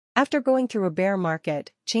After going through a bear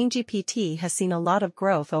market, ChainGPT has seen a lot of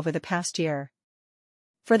growth over the past year.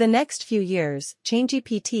 For the next few years,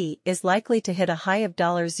 ChainGPT is likely to hit a high of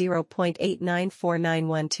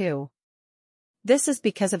 $0.894912. This is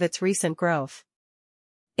because of its recent growth.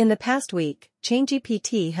 In the past week,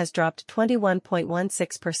 ChainGPT has dropped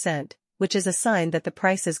 21.16%, which is a sign that the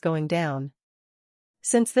price is going down.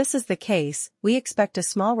 Since this is the case, we expect a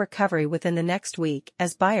small recovery within the next week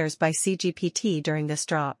as buyers buy CGPT during this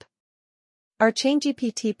drop. Our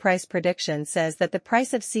ChainGPT price prediction says that the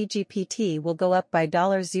price of CGPT will go up by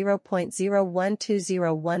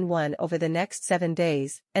 $0.012011 over the next 7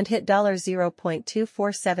 days and hit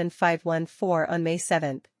 $0.247514 on May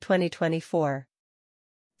 7, 2024.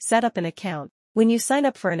 Set up an account. When you sign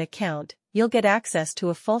up for an account, you'll get access to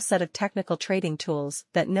a full set of technical trading tools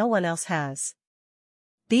that no one else has.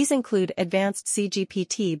 These include advanced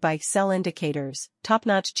CGPT buy-sell indicators,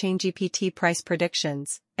 top-notch ChainGPT price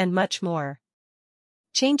predictions, and much more.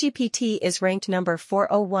 ChainGPT is ranked number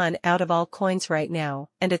 401 out of all coins right now,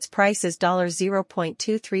 and its price is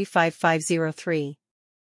 $0.235503.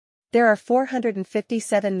 There are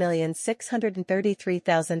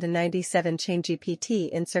 457,633,097 ChainGPT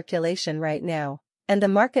in circulation right now, and the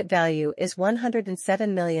market value is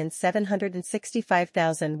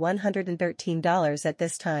 $107,765,113 at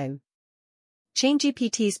this time.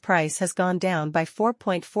 ChainGPT's price has gone down by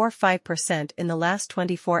 4.45% in the last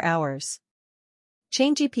 24 hours.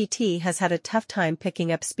 ChainGPT has had a tough time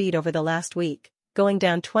picking up speed over the last week, going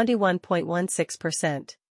down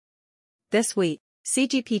 21.16%. This week,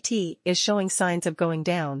 CGPT is showing signs of going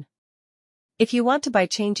down. If you want to buy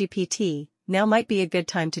ChainGPT, now might be a good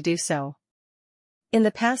time to do so. In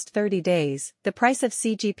the past 30 days, the price of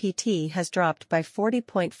CGPT has dropped by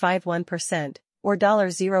 40.51%, or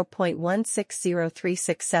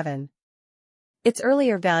 $0.160367. Its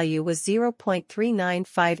earlier value was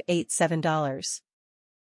 $0.39587.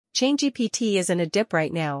 ChainGPT is in a dip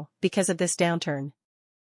right now because of this downturn.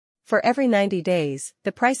 For every 90 days,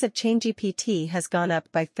 the price of ChainGPT has gone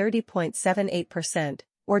up by 30.78%,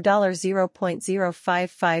 or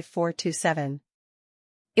 $0.055427.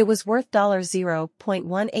 It was worth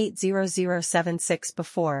 $0.180076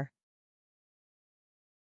 before.